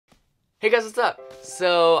Hey guys, what's up?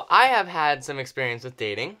 So, I have had some experience with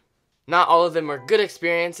dating. Not all of them were good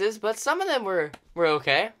experiences, but some of them were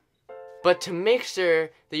okay. But to make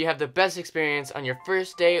sure that you have the best experience on your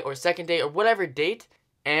first date or second date or whatever date,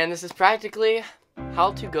 and this is practically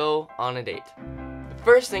how to go on a date. The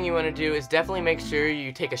first thing you want to do is definitely make sure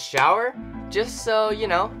you take a shower, just so, you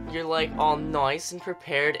know, you're like all nice and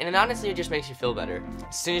prepared, and it honestly just makes you feel better.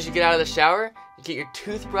 As soon as you get out of the shower, you get your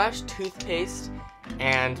toothbrush, toothpaste,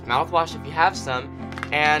 and mouthwash if you have some,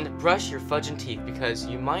 and brush your fudging teeth because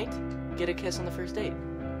you might get a kiss on the first date.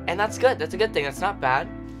 And that's good, that's a good thing, that's not bad.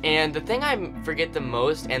 And the thing I forget the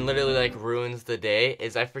most and literally like ruins the day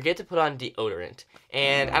is I forget to put on deodorant.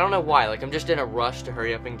 And I don't know why, like I'm just in a rush to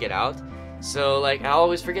hurry up and get out. So like I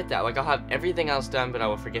always forget that, like I'll have everything else done but I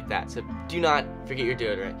will forget that. So do not forget your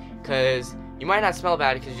deodorant, because you might not smell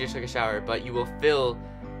bad because you just took a shower, but you will feel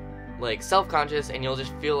like self-conscious and you'll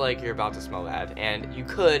just feel like you're about to smell bad, and you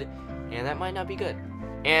could, and that might not be good.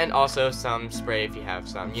 And also some spray if you have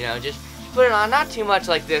some, you know, just put it on, not too much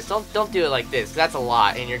like this. Don't do it like this, that's a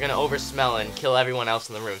lot and you're gonna over smell and kill everyone else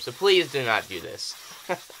in the room, so please do not do this.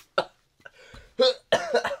 It's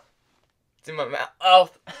in my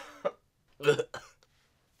mouth.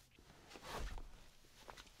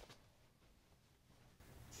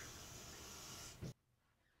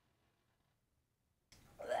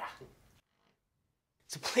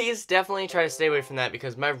 So please definitely try to stay away from that,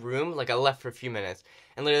 because my room, like I left for a few minutes,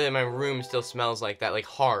 and literally my room still smells like that, like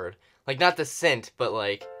hard. Like not the scent, but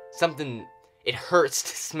like something, it hurts to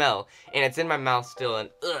smell, and it's in my mouth still, and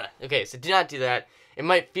ugh. Okay, so do not do that. It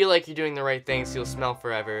might feel like you're doing the right thing, so you'll smell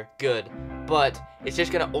forever, good, but it's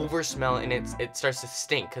just gonna over smell and it starts to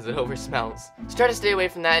stink because it over smells. So try to stay away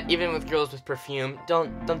from that, even with girls with perfume.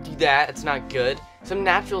 Don't do that, it's not good. Some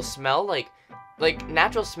natural smell, like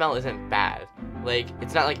natural smell isn't bad. Like,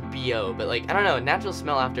 it's not like BO, but like, I don't know, natural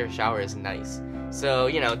smell after a shower is nice. So,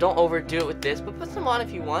 you know, don't overdo it with this, but put some on if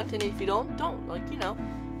you want, and if you don't, like, you know,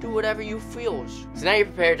 do whatever you feel. So now you're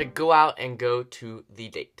prepared to go out and go to the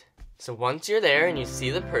date. So once you're there and you see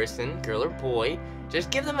the person, girl or boy, just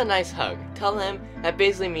give them a nice hug. Tell them that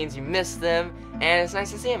basically means you miss them, and it's nice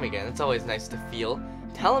to see them again. It's always nice to feel.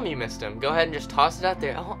 Tell them you missed them. Go ahead and just toss it out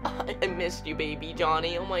there. Oh, I missed you, baby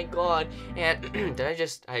Johnny. Oh my god. And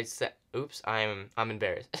I said, oops, I'm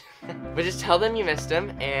embarrassed. But just tell them you missed them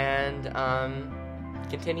and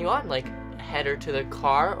continue on. Like, head her to the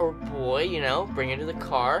car, or boy, you know, bring her to the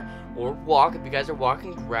car, or walk. If you guys are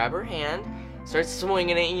walking, grab her hand, start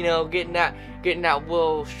swinging it, you know, getting that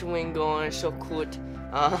little swing going, so cool.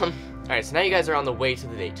 Alright, so now you guys are on the way to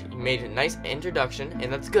the date. You made a nice introduction,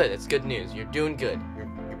 and that's good. That's good news. You're doing good.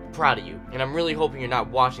 You're proud of you. And I'm really hoping you're not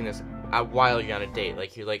watching this while you're on a date.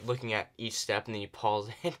 Like, you're like looking at each step and then you pause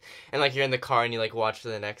it, and like you're in the car and you like watch for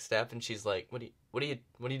the next step, and she's like, what are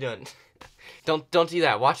you doing? Don't do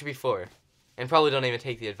that. Watch it before. And probably don't even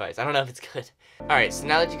take the advice. I don't know if it's good. Alright, so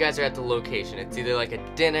now that you guys are at the location, it's either like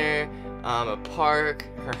a dinner, a park,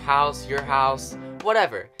 her house, your house,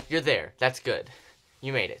 whatever. You're there. That's good.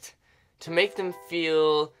 You made it. To make them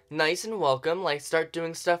feel nice and welcome, like, start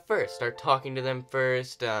doing stuff first. Start talking to them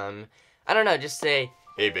first. I don't know, just say,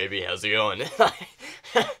 hey baby, how's it going?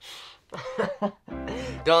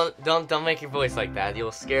 Don't make your voice like that.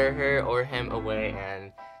 You'll scare her or him away,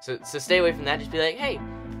 and so stay away from that. Just be like, hey,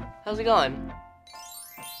 how's it going?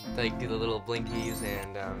 Like, do the little blinkies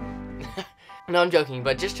and no, I'm joking,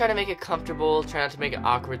 but just try to make it comfortable. Try not to make it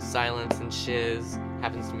awkward silence and shiz.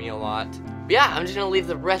 Happens to me a lot. But yeah, I'm just gonna leave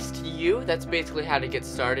the rest to you. That's basically how to get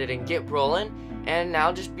started and get rolling. And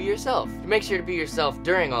now just be yourself. Make sure to be yourself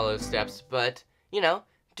during all those steps, but, you know,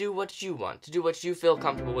 do what you want. Do what you feel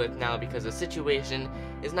comfortable with now, because the situation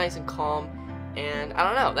is nice and calm. And I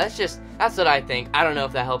don't know, that's what I think. I don't know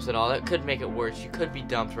if that helps at all. That could make it worse. You could be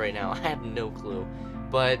dumped right now. I have no clue.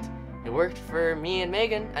 But it worked for me and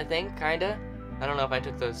Megan, I think, kinda. I don't know if I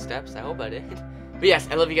took those steps. I hope I did. But yes,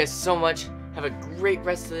 I love you guys so much. Have a great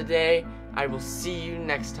rest of the day. I will see you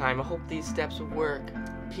next time. I hope these steps will work.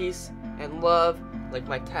 Peace and love. Like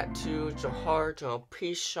my tattoo, it's a heart,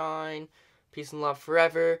 peace shine. Peace and love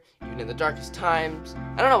forever, even in the darkest times.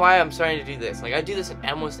 I don't know why I'm starting to do this. Like, I do this in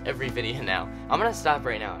almost every video now. I'm gonna stop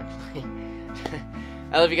right now, actually.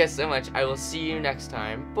 I love you guys so much. I will see you next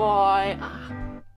time. Bye.